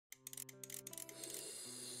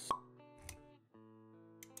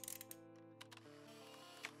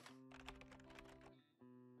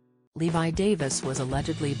Levi Davis was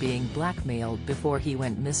allegedly being blackmailed before he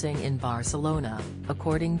went missing in Barcelona,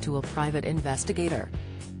 according to a private investigator.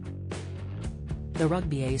 The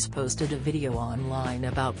rugby ace posted a video online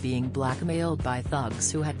about being blackmailed by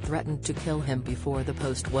thugs who had threatened to kill him before the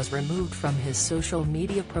post was removed from his social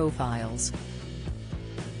media profiles.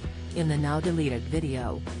 In the now-deleted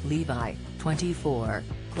video, Levi, 24,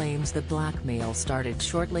 claims the blackmail started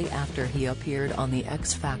shortly after he appeared on The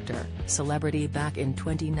X Factor Celebrity back in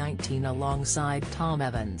 2019 alongside Tom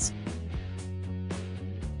Evans.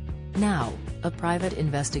 Now, a private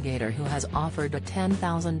investigator who has offered a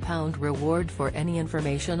 £10,000 reward for any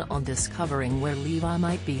information on discovering where Levi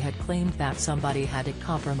might be had claimed that somebody had a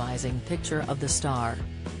compromising picture of the star.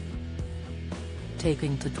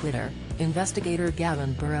 Taking to Twitter, investigator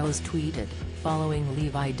Gavin Burrows tweeted, "Following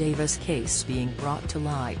Levi Davis case being brought to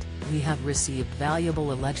light, we have received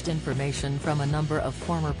valuable alleged information from a number of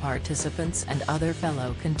former participants and other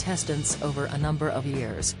fellow contestants over a number of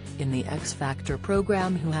years, in the X Factor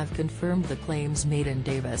program who have confirmed the claims made in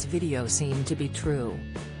Davis' video seem to be true.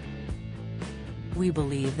 We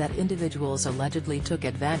believe that individuals allegedly took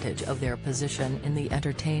advantage of their position in the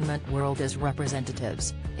entertainment world as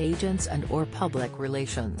representatives, agents and/or public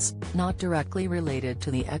relations, not directly related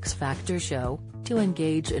to the X Factor show, to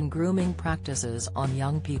engage in grooming practices on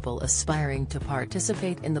young people aspiring to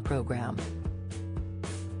participate in the program.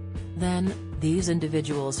 Then, these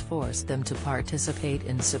individuals forced them to participate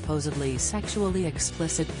in supposedly sexually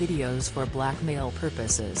explicit videos for blackmail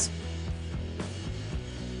purposes.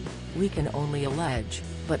 We can only allege,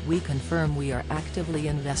 but we confirm we are actively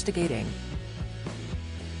investigating.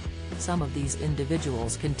 Some of these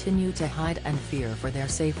individuals continue to hide and fear for their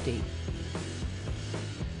safety."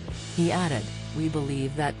 He added, "We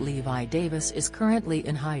believe that Levi Davis is currently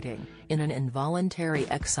in hiding, in an involuntary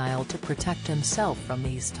exile to protect himself from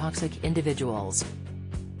these toxic individuals."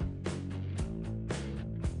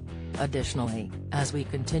 Additionally, as we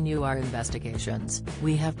continue our investigations,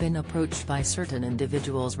 we have been approached by certain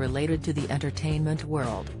individuals related to the entertainment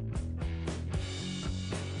world.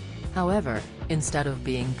 However, instead of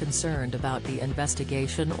being concerned about the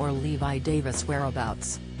investigation or Levi Davis'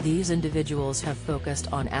 whereabouts, these individuals have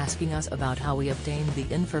focused on asking us about how we obtained the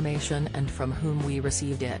information and from whom we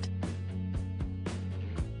received it.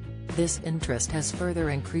 This interest has further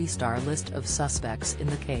increased our list of suspects in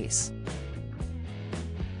the case.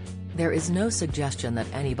 There is no suggestion that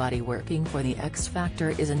anybody working for the X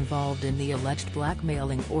Factor is involved in the alleged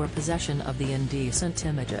blackmailing or possession of the indecent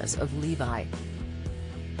images of Levi.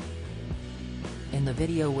 In the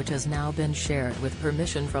video, which has now been shared with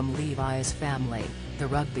permission from Levi's family, the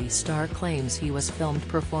rugby star claims he was filmed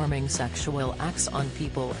performing sexual acts on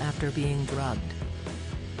people after being drugged.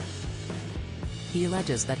 He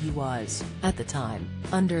alleges that he was, at the time,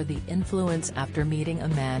 under the influence after meeting a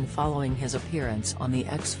man following his appearance on The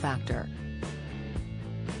X Factor.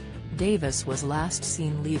 Davis was last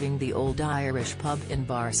seen leaving the Old Irish pub in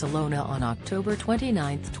Barcelona on October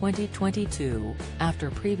 29, 2022,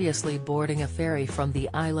 after previously boarding a ferry from the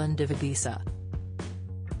island of Ibiza.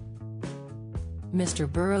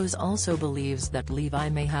 Mr. Burrows also believes that Levi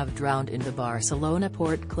may have drowned in the Barcelona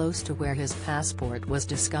port close to where his passport was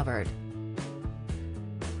discovered.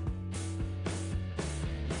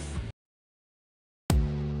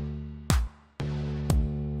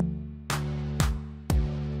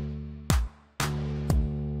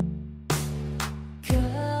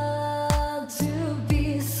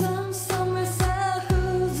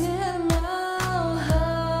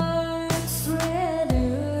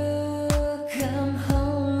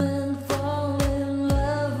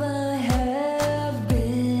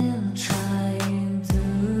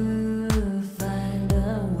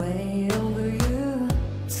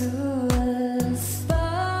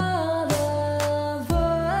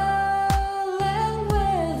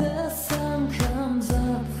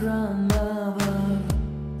 From